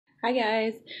Hi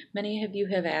guys! Many of you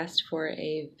have asked for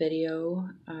a video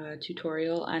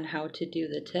tutorial on how to do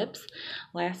the tips.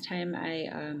 Last time I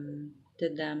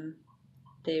did them,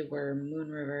 they were Moon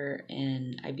River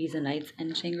and Ibiza Nights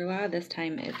and Shangri-La. This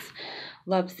time it's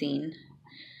Love Scene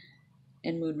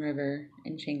and Moon River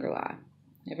and Shangri-La.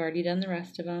 I've already done the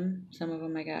rest of them. Some of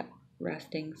them I got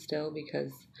resting still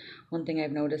because one thing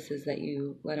I've noticed is that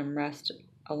you let them rest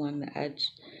along the edge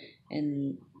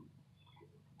and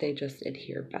they just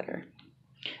adhere better.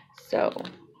 So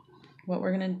what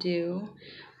we're gonna do,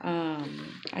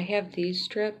 I have these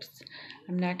strips.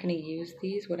 I'm not gonna use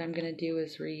these. What I'm gonna do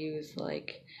is reuse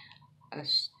like a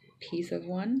piece of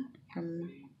one from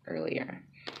earlier.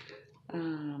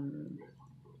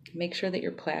 Make sure that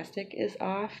your plastic is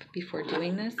off before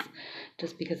doing this,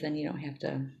 just because then you don't have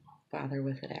to bother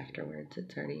with it afterwards.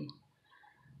 It's already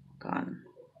gone.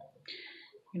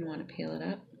 You're gonna want to peel it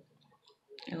up.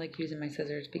 I like using my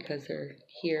scissors because they're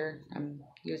here. I'm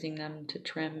using them to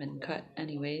trim and cut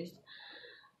anyways.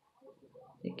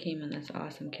 It came in this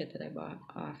awesome kit that I bought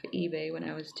off eBay when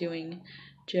I was doing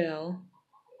gel.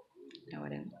 No, I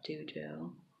didn't do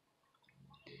gel.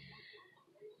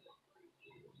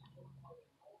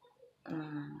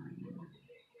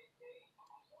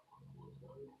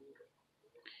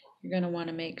 You're going to want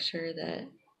to make sure that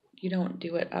you don't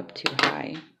do it up too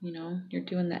high. You know, you're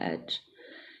doing the edge.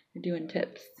 You're doing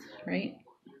tips, right?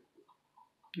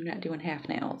 You're not doing half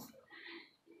nails.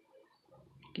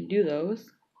 You can do those,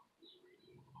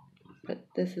 but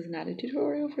this is not a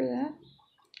tutorial for that.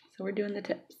 So we're doing the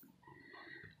tips.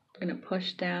 I'm going to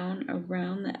push down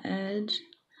around the edge.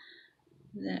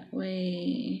 That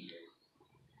way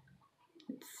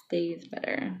it stays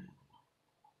better.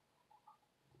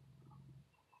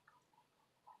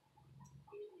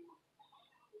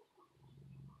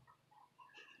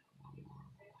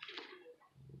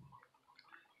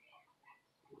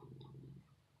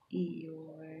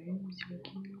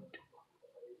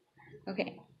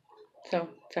 Okay, so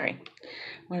sorry,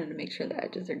 wanted to make sure the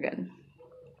edges are good.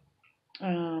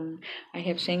 I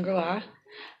have Shangri-La.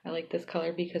 I like this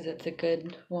color because it's a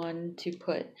good one to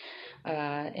put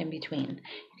in between.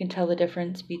 You can tell the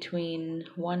difference between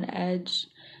one edge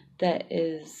that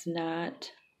is not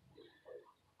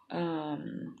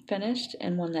finished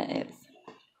and one that is.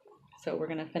 So we're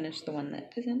going to finish the one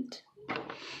that isn't.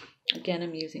 Again,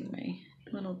 I'm using my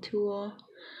little tool.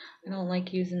 I don't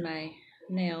like using my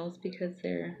nails because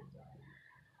they're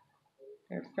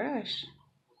fresh.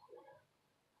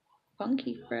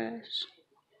 Funky fresh.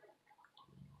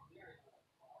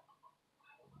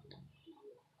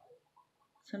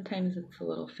 Sometimes it's a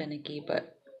little finicky,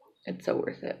 but it's so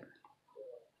worth it.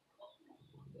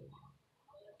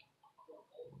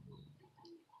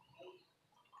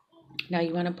 Now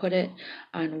you want to put it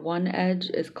on one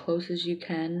edge as close as you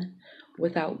can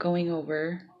without going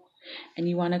over, and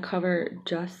you want to cover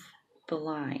just the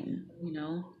line, you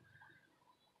know.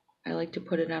 I like to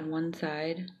put it on one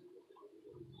side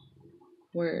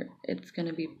where it's going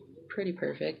to be pretty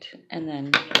perfect, and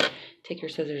then take your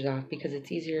scissors off because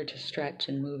it's easier to stretch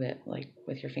and move it like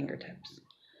with your fingertips.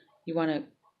 You want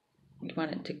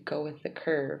it to go with the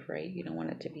curve, right? You don't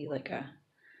want it to be like a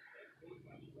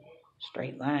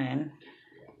straight line.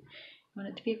 You want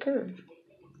it to be a curve.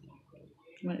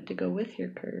 You want it to go with your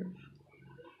curve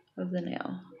of the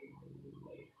nail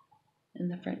and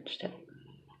the French tip.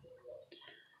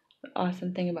 The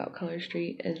awesome thing about Color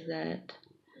Street is that,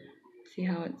 see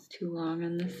how it's too long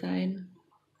on this side?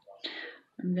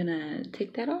 I'm gonna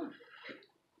take that off.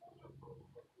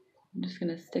 I'm just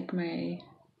gonna stick my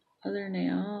other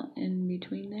nail in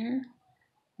between there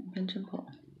and pinch and pull.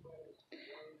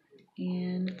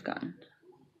 And it's gone.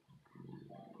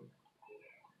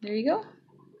 There you go.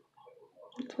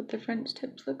 That's what the French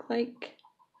tips look like.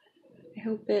 I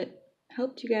hope it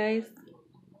helped you guys.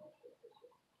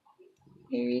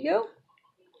 Here you go.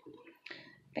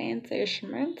 Fancy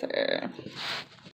schmancy.